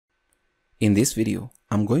In this video,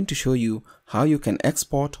 I'm going to show you how you can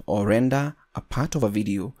export or render a part of a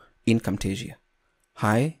video in Camtasia.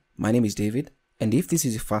 Hi, my name is David, and if this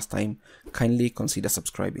is your first time, kindly consider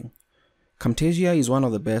subscribing. Camtasia is one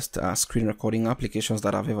of the best screen recording applications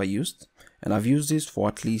that I've ever used, and I've used this for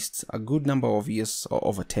at least a good number of years, or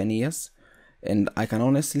over 10 years, and I can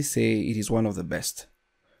honestly say it is one of the best.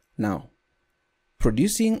 Now,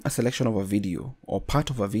 producing a selection of a video or part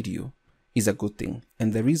of a video is a good thing,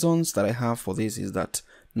 and the reasons that I have for this is that,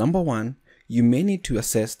 number one, you may need to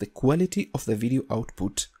assess the quality of the video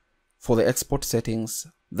output for the export settings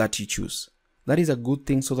that you choose. That is a good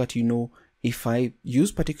thing, so that you know if I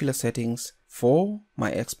use particular settings for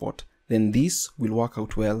my export, then this will work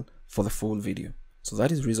out well for the full video. So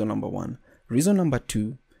that is reason number one. Reason number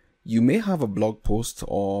two, you may have a blog post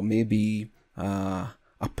or maybe a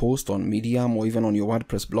post on Medium or even on your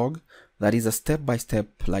WordPress blog that is a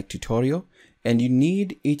step-by-step like tutorial, and you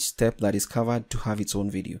need each step that is covered to have its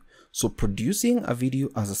own video. So producing a video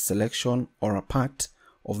as a selection or a part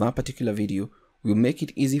of that particular video will make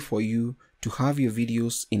it easy for you to have your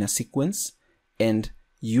videos in a sequence, and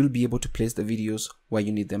you'll be able to place the videos where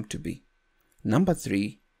you need them to be. Number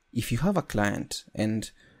three, if you have a client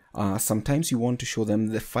and sometimes you want to show them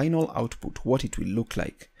the final output, what it will look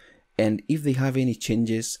like, and if they have any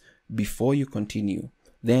changes before you continue,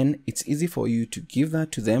 then it's easy for you to give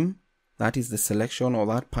that to them. That is the selection or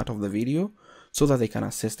that part of the video, so that they can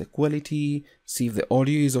assess the quality, see if the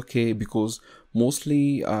audio is okay, because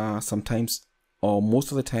mostly sometimes or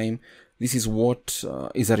most of the time this is what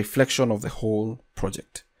is a reflection of the whole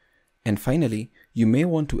project. And finally, you may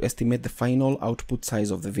want to estimate the final output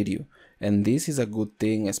size of the video, and this is a good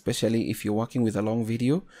thing, especially if you're working with a long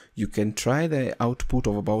video. You can try the output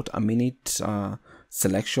of about a minute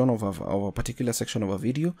selection of a particular section of a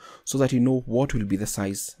video, so that you know what will be the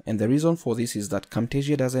size. And the reason for this is that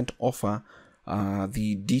Camtasia doesn't offer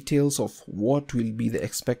the details of what will be the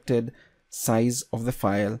expected size of the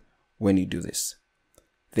file when you do this.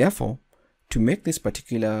 Therefore, to make this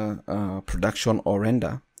particular production or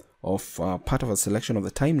render of part of a selection of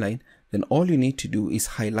the timeline, then all you need to do is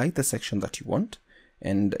highlight the section that you want,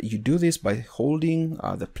 and you do this by holding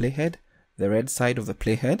the playhead, the red side of the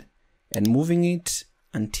playhead, and moving it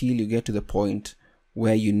until you get to the point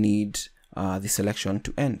where you need the selection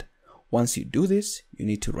to end. Once you do this, you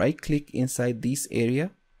need to right click inside this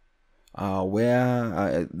area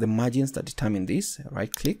where the margins that determine this,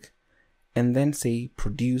 right click, and then say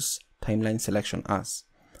produce timeline selection as.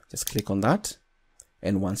 Just click on that,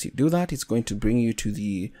 and once you do that, it's going to bring you to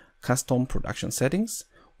the custom production settings,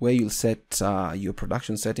 where you'll set your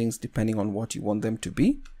production settings depending on what you want them to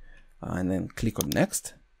be, and then click on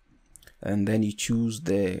next, and then you choose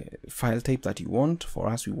the file type that you want. For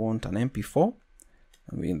us, we want an MP4,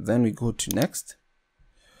 and then we go to next,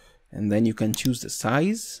 and then you can choose the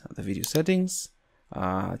size, the video settings,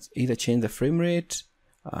 either change the frame rate,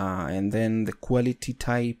 and then the quality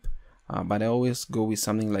type, but I always go with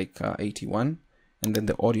something like 81. And then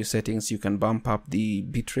the audio settings, you can bump up the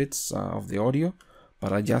bit rates of the audio,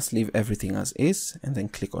 but I just leave everything as is, and then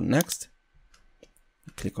click on next.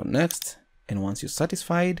 Click on next, and once you're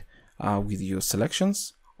satisfied with your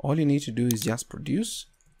selections, all you need to do is just produce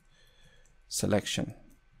selection,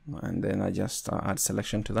 and then I just add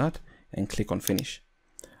selection to that and click on finish.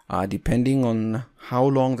 Depending on how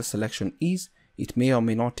long the selection is, it may or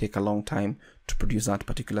may not take a long time to produce that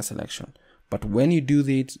particular selection. But when you do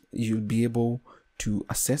that, you'll be able to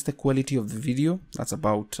assess the quality of the video. That's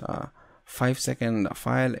about 5-second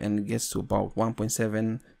file and gets to about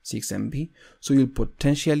 1.76 MB. So you'll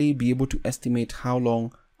potentially be able to estimate how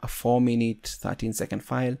long a 4-minute 13-second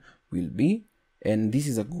file will be, and this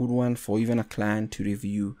is a good one for even a client to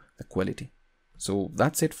review the quality. So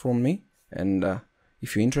that's it from me, and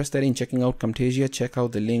if you're interested in checking out Camtasia, check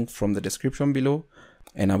out the link from the description below,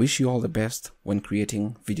 and I wish you all the best when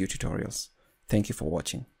creating video tutorials. Thank you for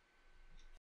watching.